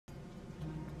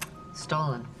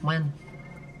Stolen. When?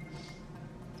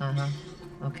 Uh-huh.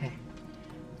 Okay.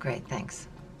 Great, thanks.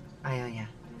 I owe ya.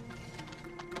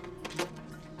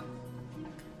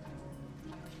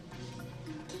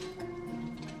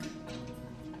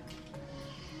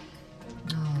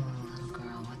 Oh, little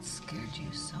girl, what scared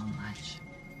you so much?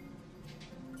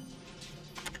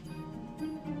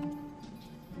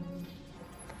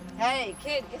 Hey,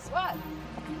 kid, guess what?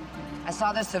 I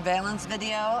saw the surveillance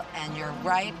video, and you're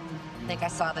right. I think I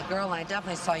saw the girl, and I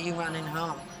definitely saw you running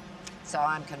home. So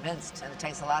I'm convinced, and it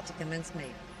takes a lot to convince me.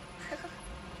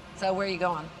 So where are you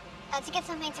going? To get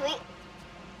something to eat.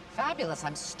 Fabulous.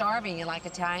 I'm starving. You like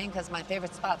Italian? Because my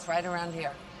favorite spot's right around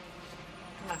here.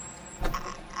 Come on.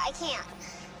 I can't.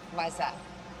 Why's that?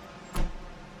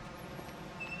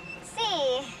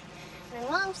 See, my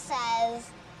mom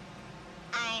says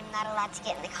I'm not allowed to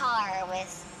get in the car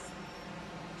with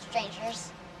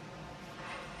strangers.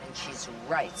 And she's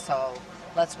right. So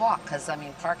let's walk, because, I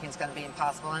mean, parking's going to be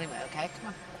impossible anyway, okay? Come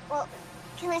on. Well,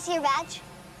 can I see your badge?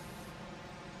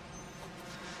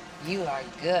 You are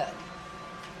good.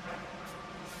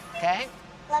 Okay?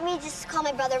 Let me just call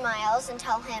my brother Miles and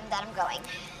tell him that I'm going.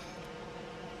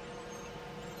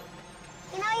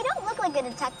 You know, you don't look like a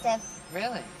detective.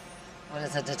 Really? What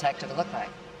does a detective look like?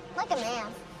 Like a man.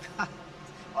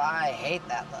 Well, I hate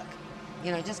that look.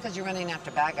 You know, just because you're running after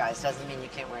bad guys doesn't mean you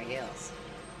can't wear heels.